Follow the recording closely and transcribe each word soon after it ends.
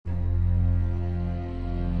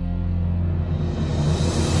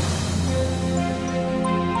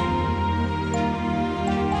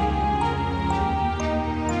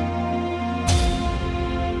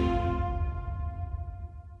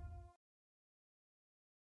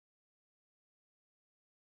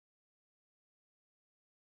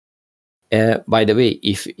By the way,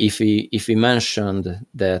 if we mentioned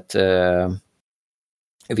that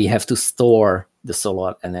we have to store the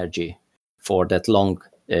solar energy for that long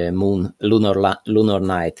lunar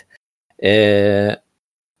night,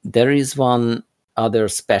 there is one other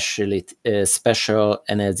special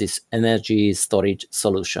energy storage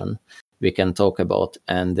solution we can talk about,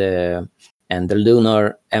 and the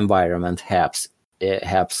lunar environment helps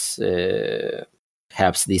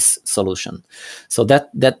this solution. So that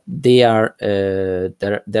they are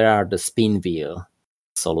there are the spin wheel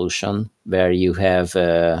solution, where you have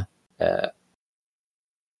a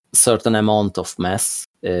certain amount of mass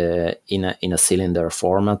in a cylinder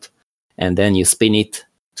format, and then you spin it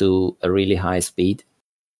to a really high speed.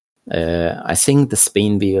 I think the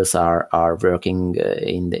spin wheels are working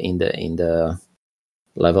in the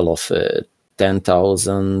level of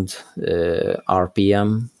 10,000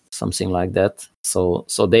 RPM, something like that. So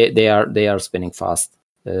they are spinning fast,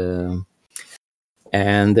 and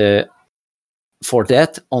for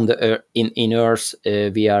that on the in Earth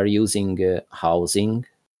we are using housing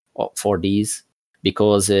for these,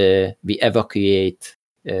 because we evacuate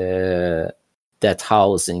that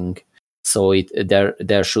housing, so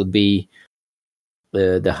there should be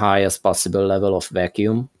the highest possible level of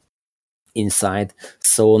vacuum inside,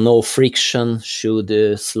 so no friction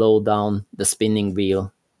should slow down the spinning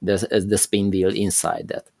wheel, the spin wheel inside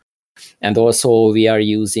that. And also we are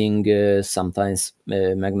using sometimes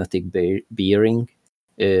magnetic bearing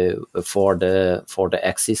for the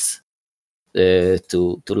axis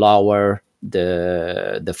to lower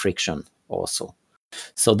the friction also.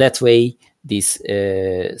 So that way this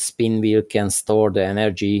spin wheel can store the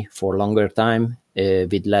energy for longer time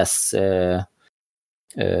with less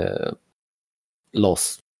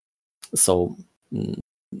loss, so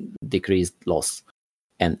decreased loss.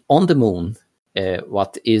 And on the moon,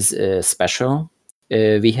 what is special,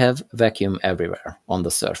 we have vacuum everywhere on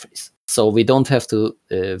the surface, so we don't have to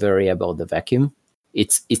worry about the vacuum.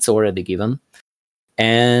 It's already given.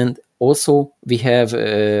 And also we have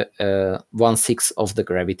 1/6 of the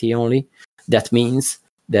gravity only. That means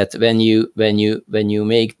that when you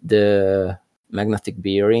make the magnetic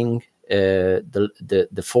bearing,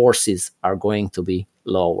 the forces are going to be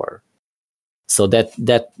lower. So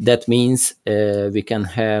that means we can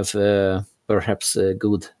have perhaps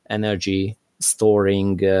good energy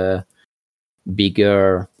storing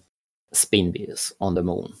bigger spin wheels on the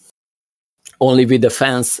moon, only with the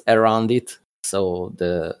fence around it, so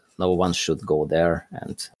no one should go there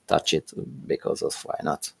and touch it, because of why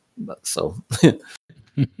not. But so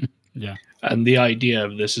Yeah. And the idea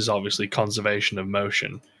of this is obviously conservation of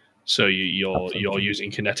motion. So you're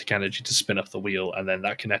using kinetic energy to spin up the wheel, and then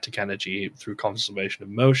that kinetic energy through conservation of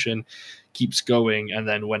motion keeps going, and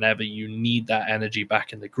then whenever you need that energy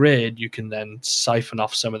back in the grid, you can then siphon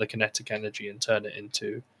off some of the kinetic energy and turn it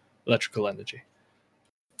into electrical energy.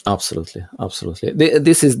 Absolutely.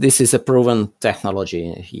 This is a proven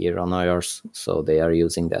technology here on Earth, so they are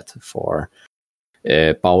using that for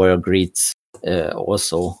power grids,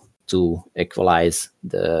 also to equalize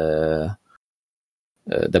the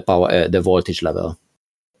power, the voltage level.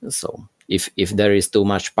 So if there is too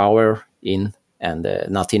much power in and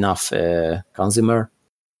not enough consumer,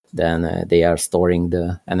 then they are storing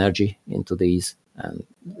the energy into these, and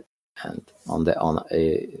on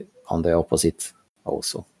the opposite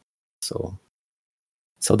also.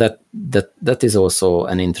 So that is also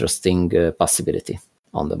an interesting possibility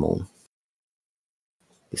on the moon,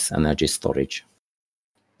 this energy storage.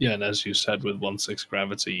 Yeah, and as you said, with 1/6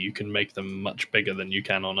 gravity, you can make them much bigger than you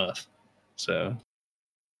can on Earth. So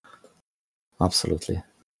absolutely.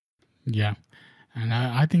 Yeah, and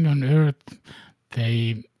I think on Earth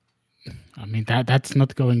that's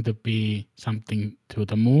not going to be something to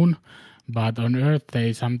the moon, but on Earth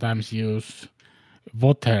they sometimes use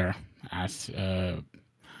water as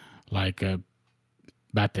like a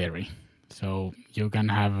battery. So you can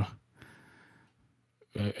have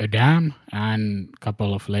a dam and a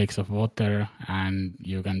couple of lakes of water, and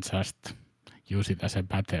you can just use it as a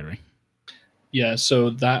battery. yeah, so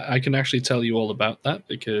that I can actually tell you all about that,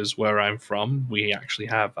 because where I'm from, we actually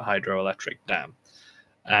have a hydroelectric dam.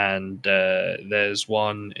 And there's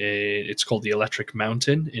one, it's called the Electric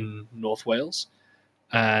Mountain in North Wales.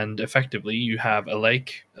 And effectively, you have a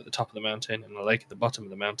lake at the top of the mountain and a lake at the bottom of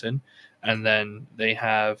the mountain. And then they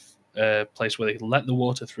have a place where they let the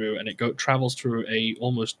water through, and it travels through a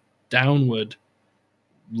almost downward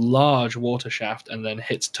large water shaft, and then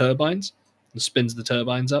hits turbines and spins the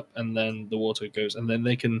turbines up, and then the water goes, and then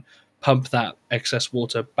they can pump that excess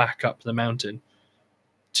water back up the mountain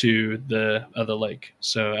to the other lake.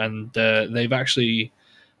 So, and they've actually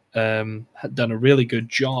had done a really good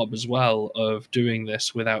job as well of doing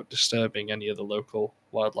this without disturbing any of the local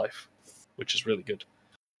wildlife, which is really good.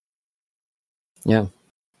 Yeah,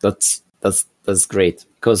 that's great,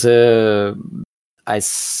 because I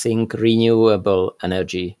think renewable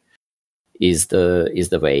energy is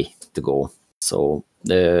the way to go. So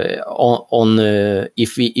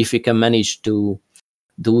if we can manage to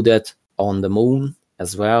do that on the moon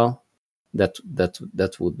as well, that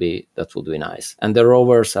would be nice. And the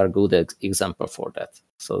rovers are good example for that.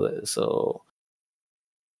 So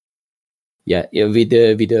yeah, with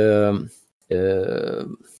the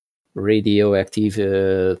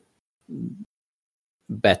radioactive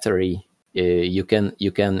battery, you can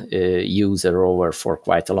use a rover for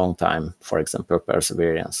quite a long time, for example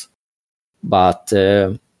Perseverance. But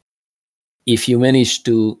if you manage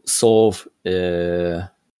to solve that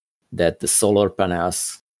the solar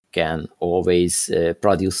panels can always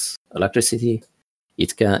produce electricity,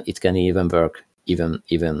 it can even work even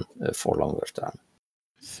for longer time.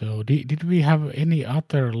 So did we have any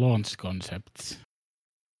other launch concepts?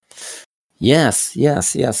 Yes,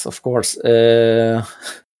 of course.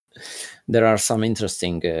 There are some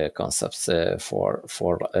interesting concepts for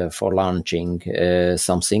launching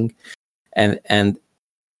something, and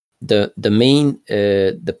the main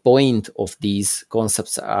the point of these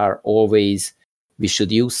concepts are always we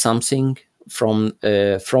should use something from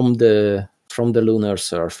the lunar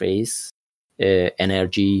surface,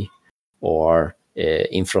 energy or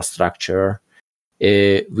infrastructure,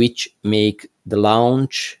 which make the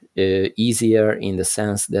launch easier, in the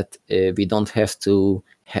sense that we don't have to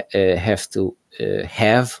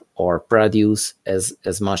have or produce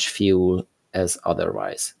as much fuel as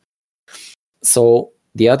otherwise. So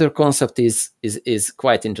the other concept is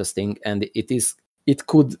quite interesting, and it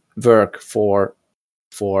could work for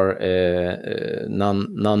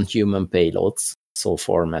non-human payloads, so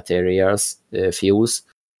for materials, fuels,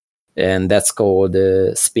 and that's called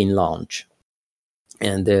spin launch.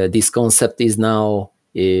 And this concept is now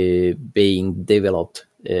being developed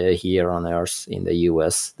here on Earth in the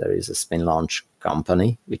US. There is a spin launch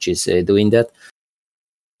company which is doing that.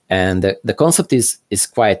 And the concept is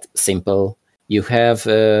quite simple. You have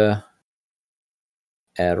a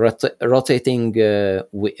rotating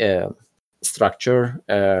structure.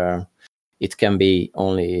 It can be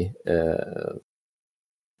only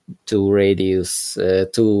two radius,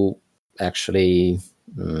 two actually,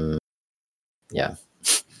 yeah.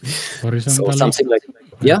 Horizontally, so something like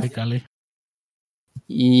vertically.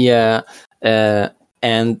 Yeah,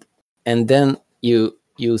 and then you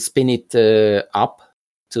spin it up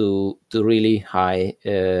to really high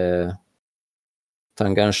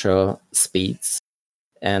tangential speeds,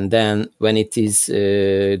 and then when it is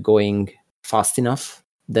going fast enough,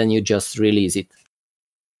 then you just release it,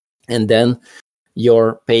 and then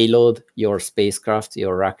your payload, your spacecraft,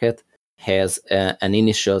 your rocket has an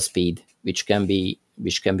initial speed which can be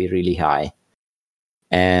really high.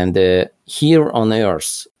 And here on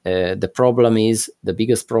Earth, the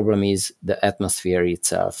biggest problem is the atmosphere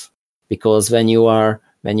itself, because when you are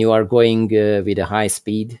going with a high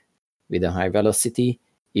speed, with a high velocity,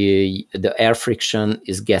 the air friction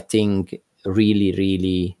is getting really,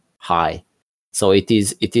 really high. So it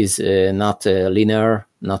is not linear,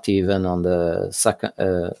 not even on the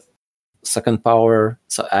second power.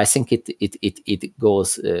 So I think it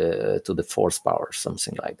goes to the fourth power,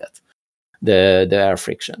 something like that. The air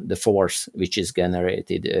friction, the force which is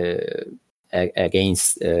generated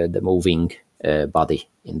against the moving body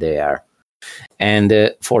in the air.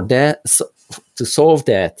 And for that, to solve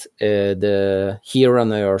that, the here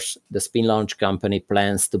on Earth, the spin launch company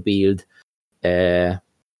plans to build a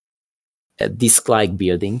disc-like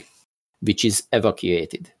building which is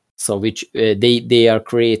evacuated. So which they are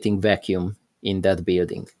creating vacuum in that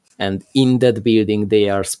building, and in that building they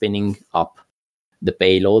are spinning up the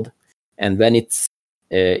payload. And when it's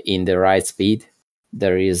in the right speed,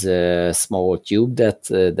 there is a small tube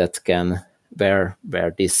that can where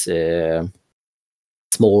this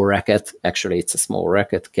small rocket, actually it's a small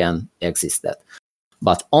rocket, can exist that.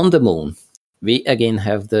 But on the moon, we again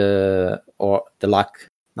have the luck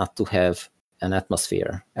not to have an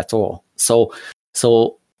atmosphere at all. So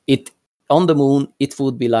it on the moon, it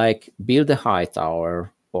would be like build a high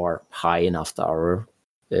tower or high enough tower,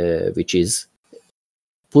 which is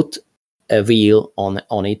put a wheel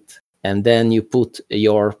on it, and then you put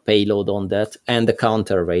your payload on that and the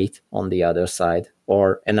counterweight on the other side,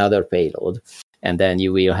 or another payload, and then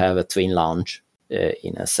you will have a twin launch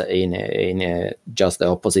in a just the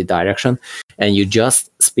opposite direction, and you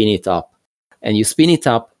just spin it up, and you spin it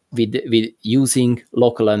up with using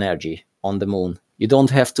local energy on the moon. You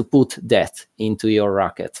don't have to put that into your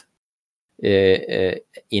rocket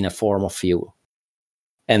in a form of fuel.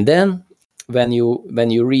 And then when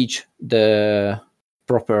you reach the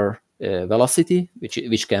proper velocity,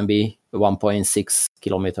 which can be 1.6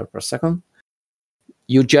 kilometer per second,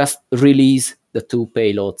 you just release the two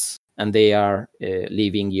payloads, and they are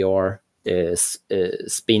leaving your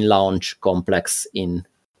spin launch complex in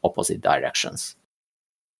opposite directions.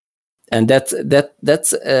 And that's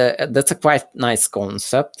a quite nice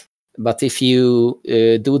concept. But if you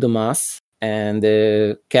do the math and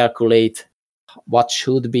calculate what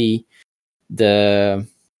should be the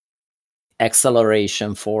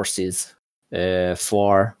acceleration forces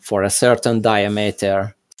for a certain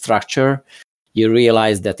diameter structure, you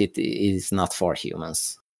realize that it is not for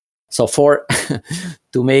humans. So for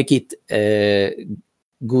to make it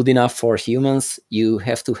good enough for humans, you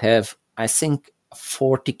have to have, I think,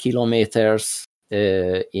 40 kilometers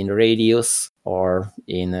in radius or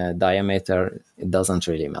in diameter. It doesn't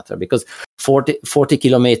really matter, because 40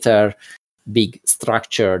 kilometer big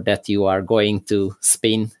structure that you are going to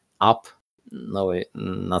spin up, no,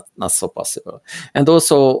 not so possible. And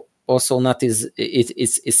also not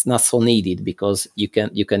it's not so needed, because you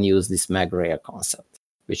can use this mag-rail concept,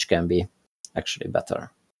 which can be actually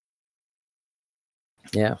better.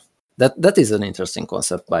 Yeah, that is an interesting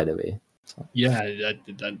concept, by the way. So. Yeah,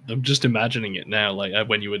 I'm just imagining it now. Like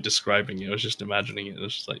when you were describing it, I was just imagining it.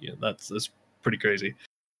 It's just like, yeah, that's pretty crazy.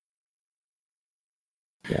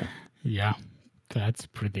 Yeah, that's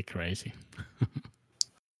pretty crazy.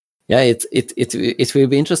 Yeah, it will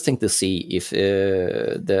be interesting to see if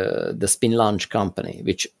the spin launch company,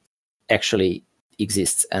 which actually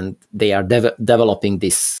exists, and they are developing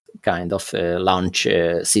this kind of launch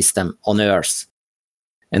system on Earth,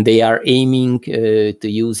 and they are aiming to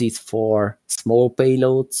use it for small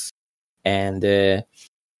payloads. And the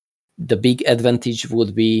big advantage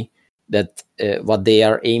would be that what they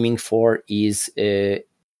are aiming for is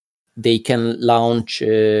they can launch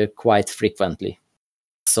quite frequently.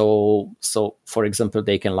 So for example,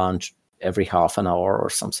 they can launch every half an hour or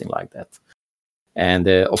something like that. And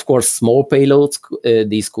of course, small payloads,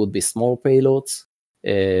 these could be small payloads.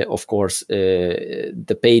 Of course,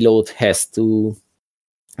 the payload has to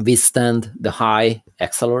withstand the high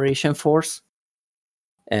acceleration force,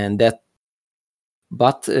 and that.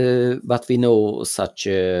 But we know such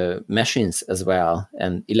machines as well,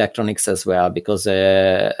 and electronics as well, because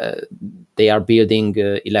they are building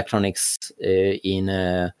electronics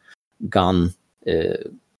in gun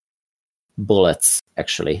bullets,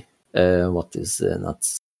 actually. What is not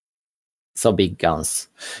so big guns,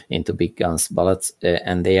 into big guns bullets,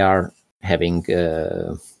 and they are having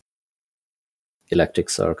electric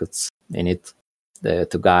circuits in it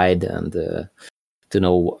to guide and to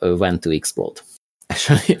know when to explode.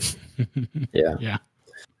 Actually, yeah.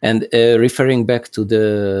 And referring back to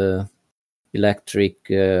the electric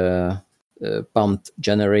pumped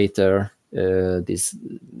generator, this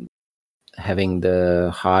having the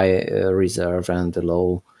high reserve and the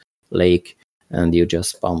low lake, and you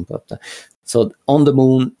just pump up. So on the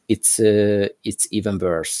moon, it's even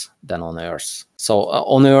worse than on Earth. So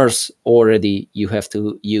on Earth already you have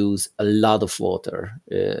to use a lot of water,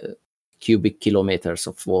 cubic kilometers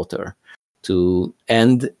of water, to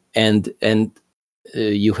and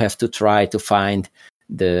you have to try to find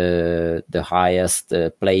the highest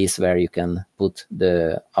place where you can put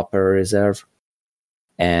the upper reserve,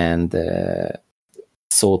 and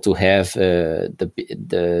so to have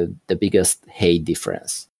the biggest height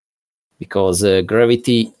difference, because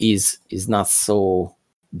gravity is not so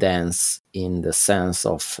dense in the sense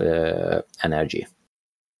of energy.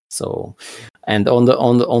 So, and on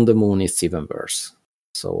the moon it's even worse.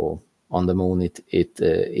 So on the moon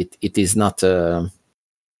it is not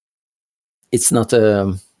it's not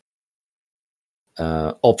a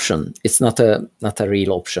option. It's not a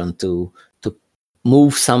real option to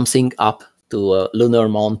move something up to a lunar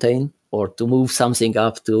mountain, or to move something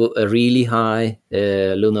up to a really high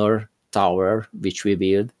lunar tower which we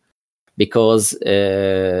build, because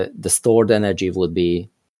the stored energy would be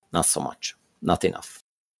not so much, not enough.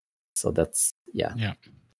 So that's yeah.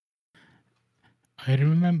 I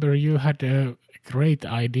remember you had a great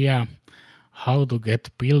idea how to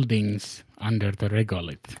get buildings under the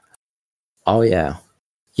regolith. Oh yeah.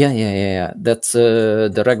 That's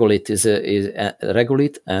the regolith is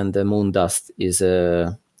regolith, and the moon dust is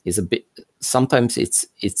a bit. Sometimes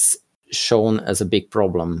it's shown as a big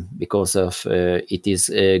problem because of it is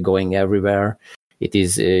going everywhere. It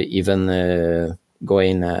is even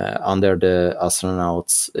going under the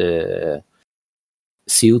astronaut's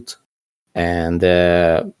suit, and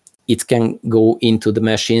it can go into the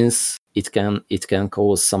machines it can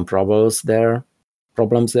cause some problems there.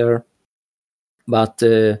 But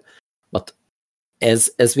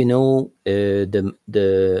as we know,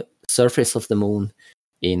 the surface of the moon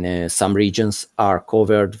in some regions are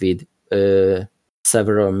covered with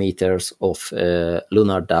several meters of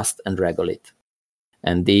lunar dust and regolith,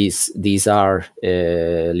 and these are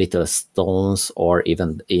little stones or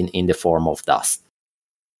even in the form of dust.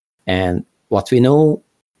 And what we know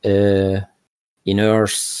in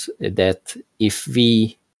Earth, that if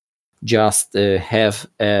we just have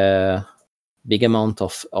a big amount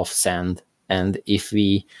of sand, and if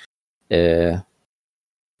we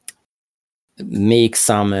make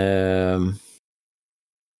some,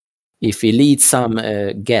 if we lead some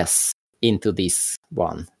gas into this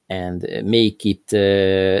one and make it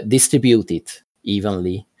distribute it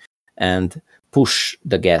evenly and push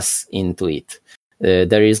the gas into it,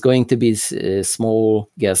 there is going to be small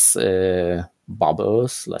gas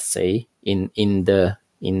bubbles, let's say, in the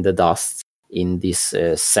dust, in this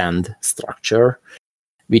sand structure,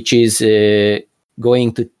 which is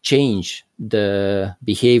going to change the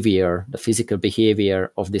behavior, the physical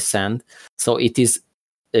behavior of the sand. So it is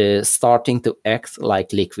starting to act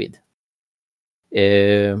like liquid.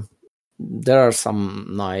 There are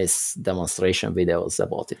some nice demonstration videos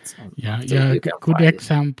about it. A good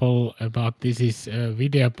example about this is a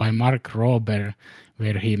video by Mark Rober,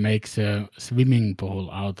 where he makes a swimming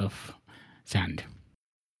pool out of sand.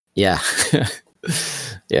 Yeah,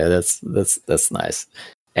 yeah, that's nice.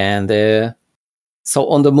 And so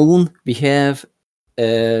on the moon we have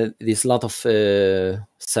this lot of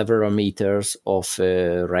several meters of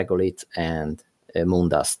regolith and moon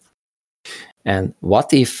dust. And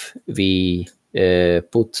what if we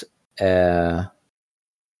put a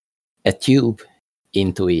tube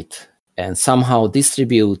into it and somehow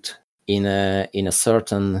distribute in a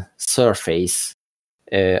certain surface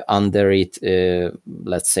under it,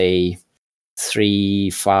 let's say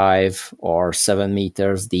 3, 5, or 7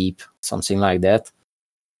 meters deep, something like that,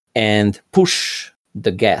 and push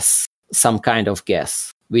the gas, some kind of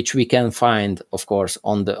gas, which we can find, of course,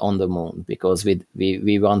 on the moon, because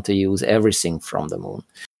we want to use everything from the moon.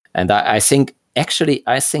 And I think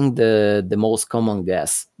the most common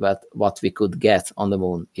gas, but what we could get on the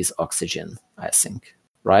moon is oxygen, I think,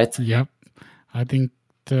 right? Yep. I think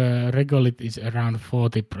the regolith is around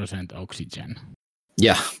 40% oxygen.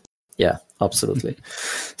 Yeah, absolutely.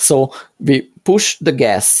 So we push the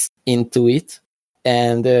gas into it,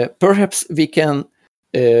 and perhaps we can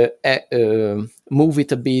move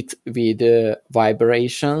it a bit with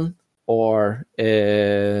vibration or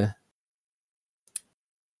that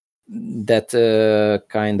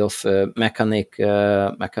kind of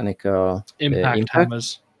mechanical impact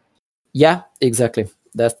hammers. Yeah, exactly.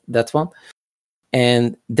 That one.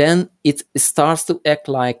 And then it starts to act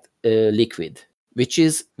like liquid, which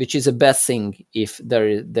is a bad thing if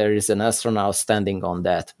there is an astronaut standing on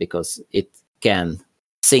that, because it can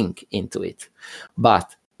sink into it.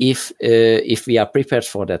 But if we are prepared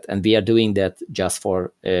for that, and we are doing that just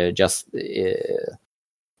for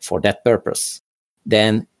that purpose,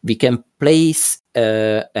 then we can place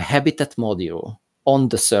a habitat module on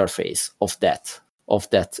the surface of that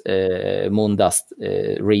moon dust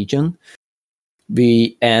region.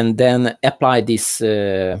 And then apply this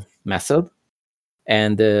method,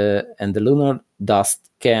 and the lunar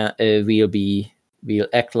dust will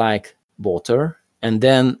act like water, and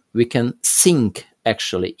then we can sink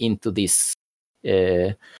actually into this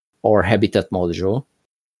or habitat module,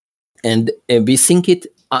 and we sink it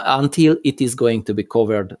until it is going to be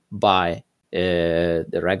covered by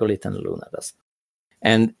the regolith and lunar dust.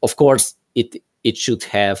 And of course it should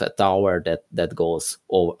have a tower that goes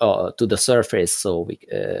to the surface, so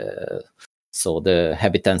the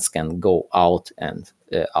habitants can go out and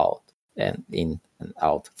in and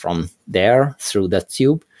out from there through that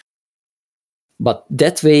tube. But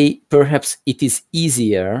that way, perhaps it is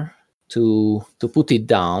easier to put it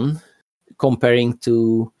down, comparing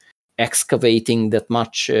to excavating that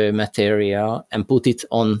much material and put it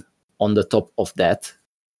on the top of that.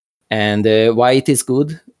 And why it is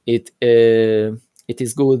good? It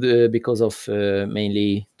is good because of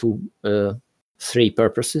mainly three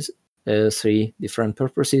different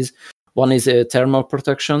purposes. One is thermal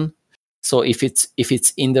protection. So if it's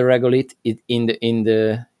in the regolith, in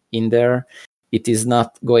there, it is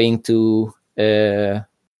not going to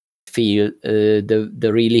feel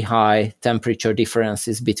the really high temperature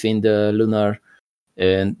differences between the lunar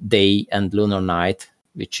day and lunar night,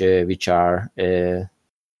 which are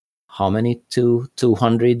how many?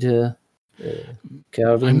 200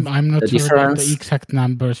 Kelvin. I'm not sure about the exact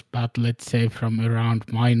numbers, but let's say from around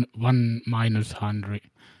 -100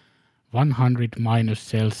 100 minus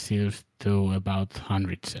Celsius to about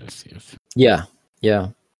 100 Celsius. Yeah.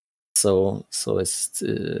 So it's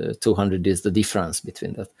 200 is the difference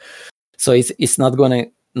between that. So it's not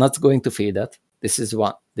going to feed that. This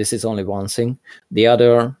is only one thing. The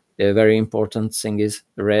other very important thing is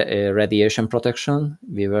radiation protection.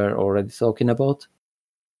 We were already talking about.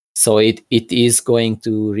 So it is going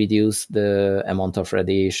to reduce the amount of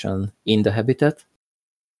radiation in the habitat.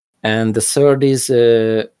 And the third is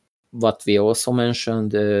what we also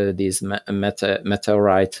mentioned, this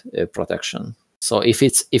meteorite protection. So if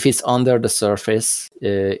it's under the surface,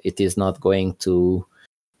 it is not going to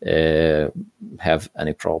have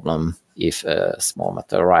any problem if a small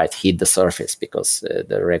meteorite hit the surface, because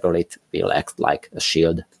the regolith will act like a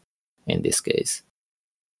shield in this case.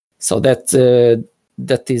 So that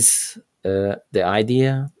is the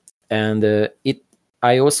idea. And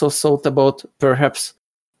I also thought about perhaps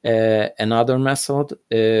another method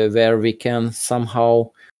where we can somehow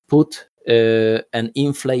put an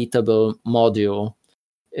inflatable module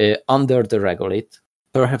under the regolith,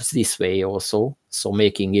 perhaps this way also, so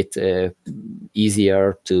making it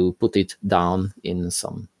easier to put it down in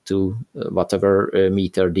some whatever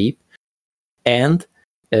meter deep, and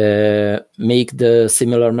make the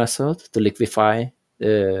similar method to liquefy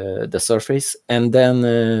the surface, and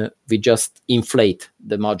then we just inflate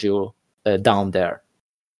the module down there,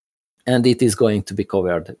 and it is going to be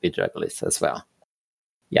covered with regolith as well.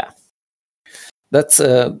 Yeah, that's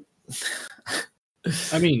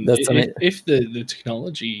I mean, if the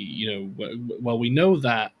technology, well, we know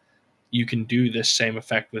that you can do this same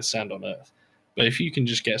effect with sand on Earth, but if you can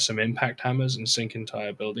just get some impact hammers and sink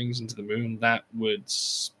entire buildings into the moon, that would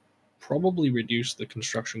probably reduce the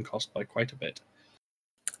construction cost by quite a bit,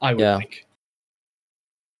 I would think.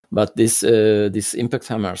 But this impact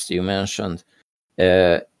hammers you mentioned,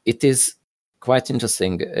 it is quite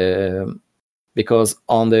interesting because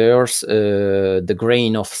on the Earth, the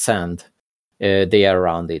grain of sand, they are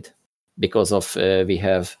rounded because of we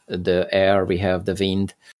have the air, we have the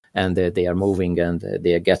wind, and they are moving and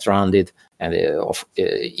they get rounded, and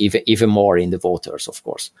even more in the waters, of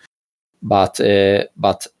course. But the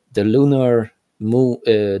lunar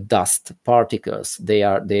dust particles, they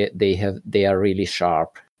are really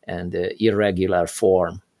sharp and irregular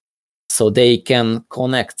form, so they can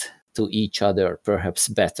connect to each other perhaps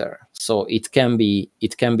better. So it can be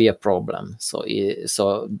a problem. So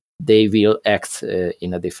they will act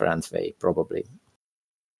in a different way, probably.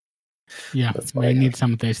 Yeah, may need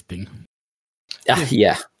some testing.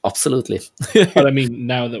 Yeah, absolutely. But I mean,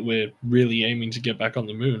 now that we're really aiming to get back on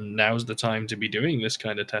the moon, now's the time to be doing this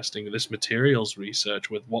kind of testing, this materials research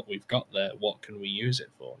with what we've got there. What can we use it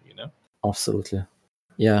for, Absolutely.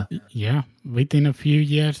 Yeah. Yeah, within a few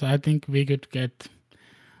years, I think we could get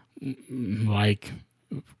like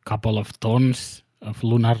a couple of tons of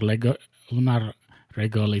lunar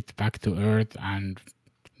regolith back to Earth and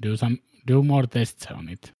do more tests on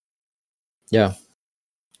it. Yeah.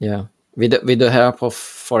 With the help of,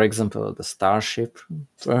 for example, the Starship,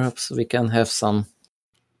 perhaps we can have some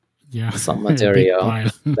material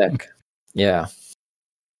back. Yeah.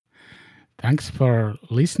 Thanks for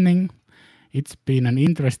listening. It's been an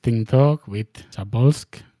interesting talk with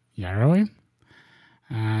Zapolsk Yaroi.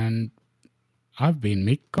 And I've been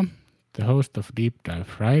Mikko, the host of Deep Dive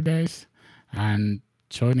Fridays. And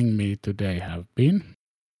joining me today have been...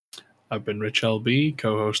 I've been Rich LB,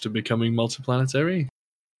 co-host of Becoming Multiplanetary.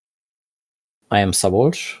 I am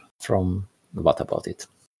Szabolcs from What About It?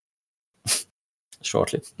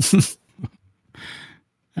 Shortly.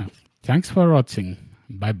 Thanks for watching.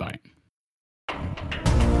 Bye-bye.